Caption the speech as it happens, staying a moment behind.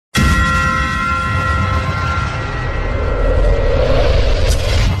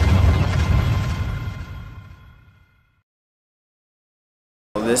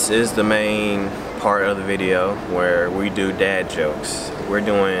this is the main part of the video where we do dad jokes. We're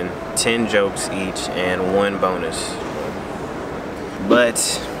doing 10 jokes each and 1 bonus. But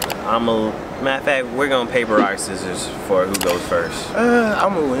matter of fact, we're gonna paper, rock, scissors for who goes first.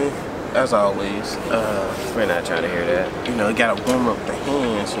 I'm gonna win, as always. We're not trying to hear that. You know, you gotta warm up the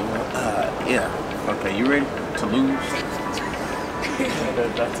hands, you know. Yeah. Okay, you ready to lose?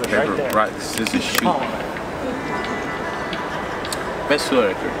 That's it Paper, right there. rock, scissors, shoot. Best two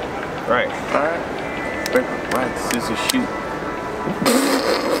out of 3. Right. Alright. Paper, rock, scissors, shoot.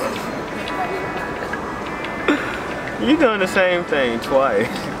 You doing the same thing twice.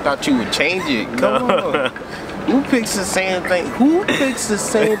 Thought you would change it. Come on. Who picks the same thing? Who picks the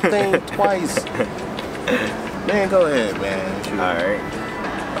same thing twice? Man, go ahead, man. Shoot. Alright.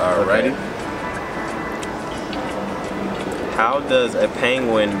 Alrighty. How does a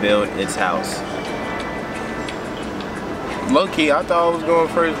penguin build its house? Low key, I thought I was going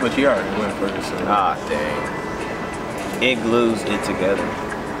first, but you already went first. So. Ah, dang. It glues it together.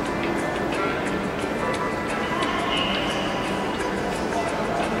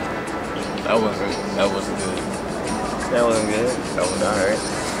 That wasn't good. That wasn't good? That was alright.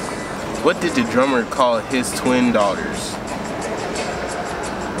 What did the drummer call his twin daughters?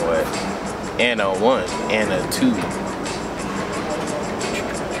 What? Anna 1, Anna 2.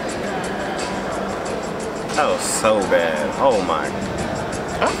 That was so bad. Oh my.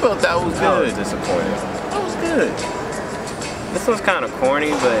 I felt that was I was good. disappointed. That was good. This one's kind of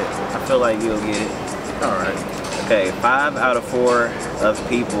corny, but I feel like you'll get it. Alright. Okay, 5 out of 4 of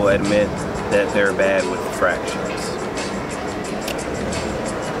people admit that they're bad with fractions.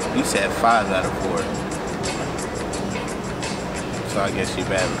 You said 5 out of 4. So I guess you're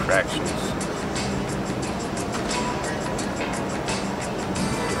bad with fractions.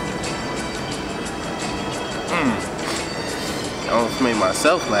 I almost made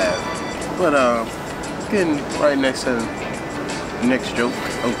myself laugh. But getting right next to the next joke.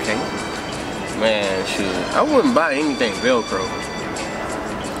 Okay. Man, shoot. I wouldn't buy anything Velcro.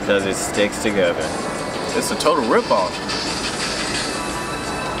 Because it sticks together. It's a total ripoff.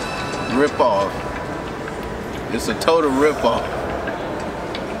 Ripoff. It's a total ripoff.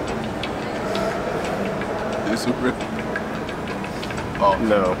 It's a rip off.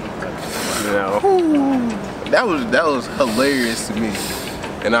 No. No. Ooh, that was hilarious to me,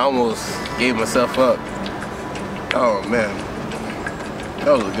 and I almost gave myself up. Oh man,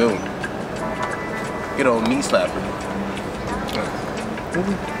 that was a good one. Get on knee slapper.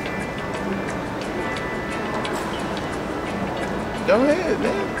 Go ahead,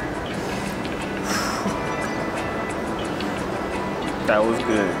 man. That was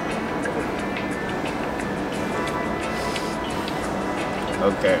good.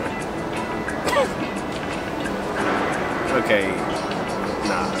 Okay. Okay.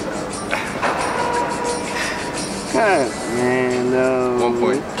 Nah. God, man, no. 1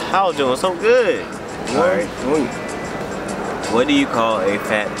 point. I was doing so good. Alright. Point. What do you call a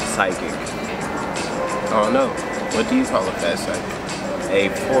fat psychic? Oh no. What do you call a fat psychic?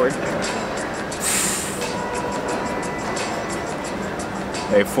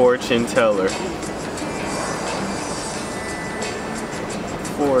 A fortune teller.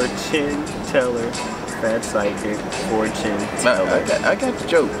 Fortune teller. Fat psychic. Fortune teller. I got the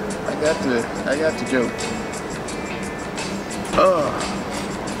joke. I got the joke. Oh,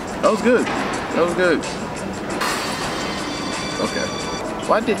 that was good. That was good. Okay.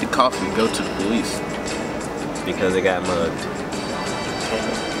 Why did the coffee go to the police? Because it got mugged.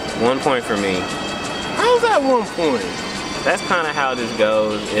 1 point for me. How's that 1 point? That's kind of how this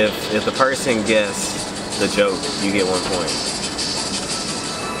goes. If the person guessed the joke, you get 1 point.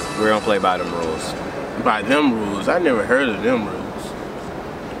 We're gonna play by them rules. By them rules? I never heard of them rules.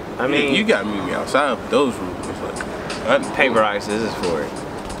 I mean, you got me outside of those rules. Like, paper, rock, scissors for it.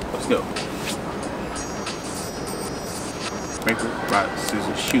 Let's go. Paper, rock,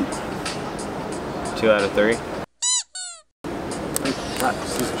 scissors, shoot. 2 out of 3. Paper, rock,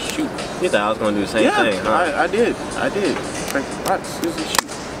 scissors, shoot. You thought I was gonna do the same thing, huh? I did. Paper, rock, scissors, shoot.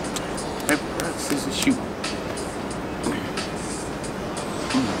 Paper, rock, scissors, shoot.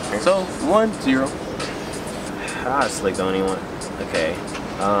 So 1-0. I slicked on anyone. Okay.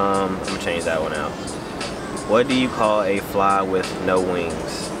 I'm gonna change that one out. What do you call a fly with no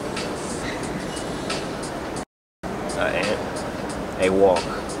wings? An ant. A walk.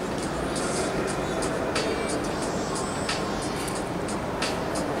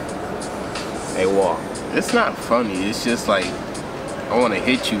 A walk. It's not funny. It's just like I want to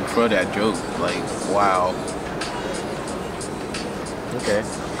hit you for that joke. Like, wow. Okay.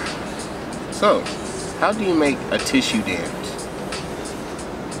 So, how do you make a tissue dance?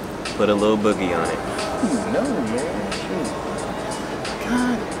 put a little boogie on it. Ooh, no, man. Shoot.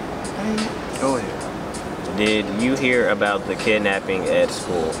 God dang. Go ahead. Did you hear about the kidnapping at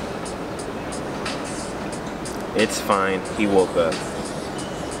school? It's fine. He woke up.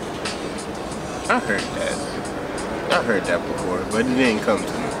 I heard that. I heard that before, but it didn't come to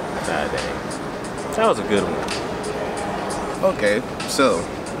me. Ah, dang. That was a good one. Okay, so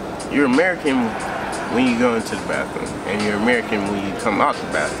you're American when you go into the bathroom, and you're American when you come out the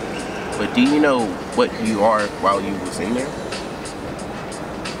bathroom. But do you know what you are while you was in there?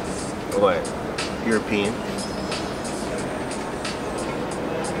 What? European.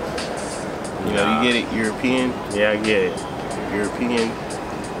 You know, you get it? European? Yeah, I get it. European.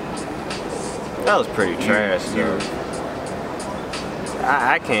 That was pretty trash, though.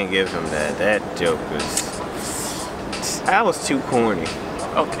 I can't give him that. That joke was... That was too corny.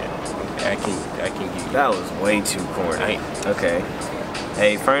 Okay. I can give you That was way too corny. Right. Okay.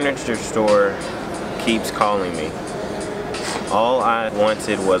 A furniture store keeps calling me. All I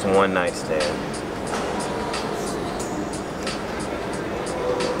wanted was one night stand.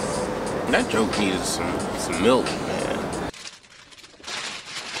 That joke needed some milk, man.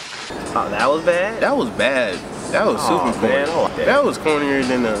 Oh, that was bad? That was bad. That was super corny. Man, that was cornier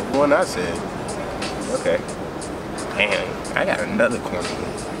than the one I said. Okay. Damn, I got another corny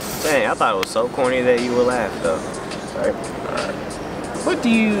one. Dang, I thought it was so corny that you would laugh, though. Alright. What do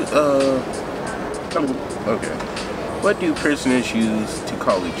you, okay. What do prisoners use to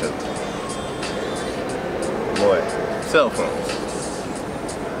call each other? What? Cell phones.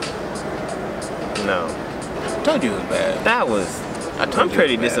 No. I told you it was bad. That was... I'm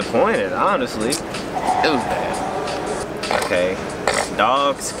pretty disappointed, honestly. It was bad. Okay.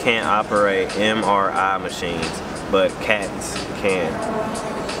 Dogs can't operate MRI machines, but cats can.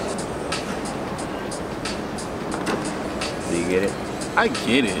 Do you get it? I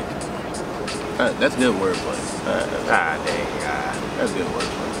get it. That's good wordplay. Dang. That's good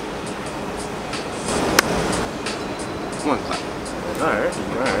wordplay. One clap. Alright.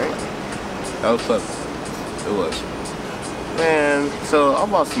 That was clever. It was. Man, so I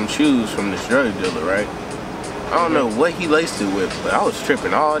bought some shoes from this drug dealer, right? I don't know what he laced it with, but I was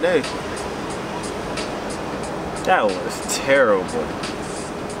tripping all day. That was terrible.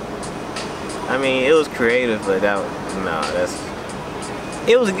 I mean, it was creative, but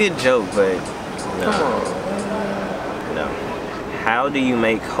it was a good joke, but no. Come on. No. How do you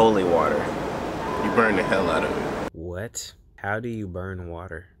make holy water? You burn the hell out of it. What? How do you burn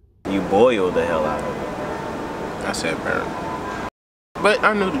water? You boil the hell out of it. I said burn. But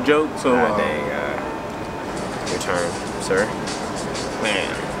I knew the joke, so Dang. Your turn, sir.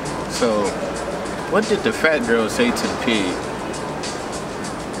 man. So what did the fat girl say to the pig?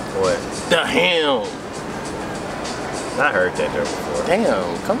 What? The ham. I heard that joke before.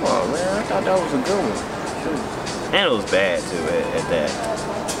 Damn, come on, man. I thought that was a good one. Shoot. And it was bad too at that.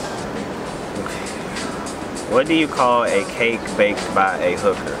 What do you call a cake baked by a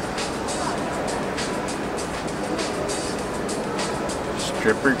hooker?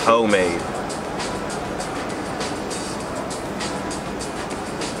 Stripper. Homemade.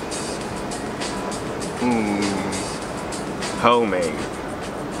 Homemade.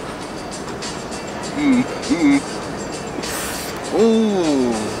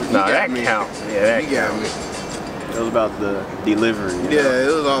 Ooh. No, that counts. Yeah, that You got counts. me. It was about the delivery. Yeah,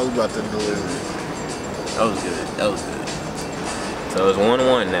 it was all about the delivery. That was good. That was good. So it's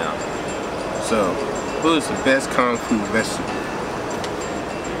 1-1 now. So, who is the best kung fu vegetable?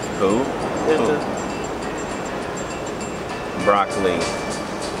 Who? Broccoli.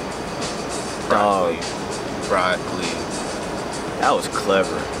 Dog. Broccoli. That was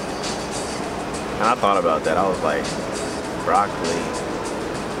clever. And I thought about that. I was like, broccoli.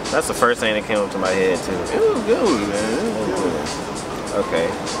 That's the first thing that came up to my head too. It was good, man. It was good. Okay.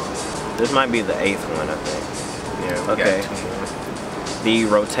 This might be the 8th one, I think. Yeah, we Okay. got 2 more. The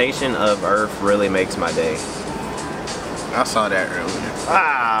rotation of Earth really makes my day. I saw that earlier.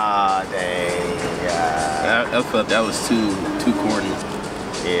 Ah, dang. I felt that was too corny.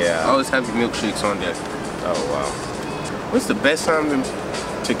 Yeah. Always have your milkshakes on deck. Oh, wow. What's the best time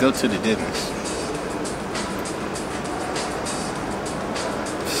to go to the dentist?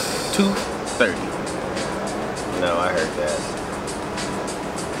 2:30. No, I heard that.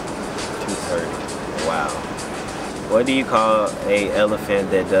 2:30. Wow. What do you call a elephant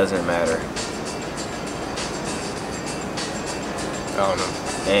that doesn't matter? I don't know.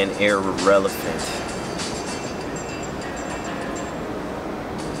 An irrelevant.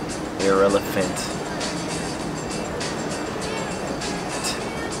 Irrelevant.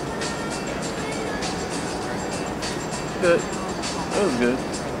 Good. That was good.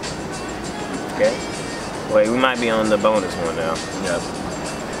 Wait, we might be on the bonus one now. Yep.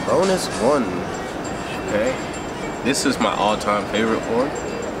 Bonus one. Okay. This is my all-time favorite one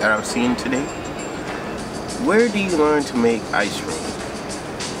that I've seen today. Where do you learn to make ice cream?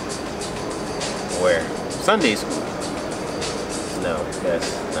 Where? Sunday school. No.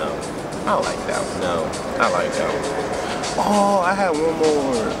 Yes. No. I like that one. No. I like that one. Oh, I had one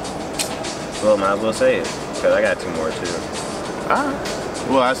more. Well, might as well say it, because I got two more too. Alright.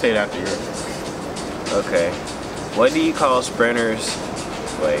 Well, I say it after yours. Okay. What do you call sprinters?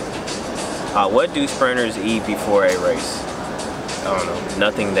 Wait. What do sprinters eat before a race? I don't know.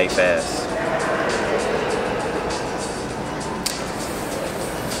 Nothing, they fast.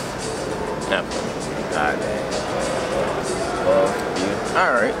 Nothing. Alright. Well, you.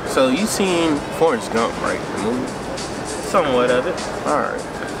 Alright, so you seen Forrest Gump, right? The movie? Somewhat of it. Alright.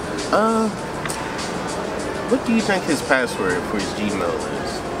 What do you think his password for his Gmail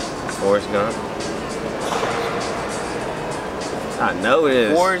is? Forrest Gump. I know it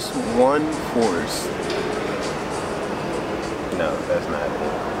is. Forrest one Forrest. No, that's not it.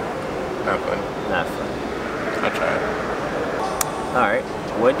 Not funny. Not funny. I tried. Alright.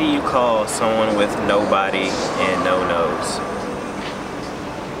 What do you call someone with no body and no nose?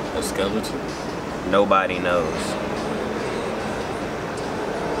 A skeleton? Nobody knows.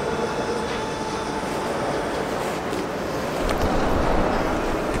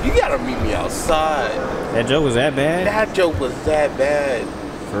 You gotta meet me outside. That joke was that bad? That joke was that bad.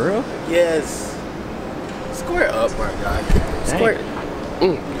 For real? Yes. Square up, my guy. Square.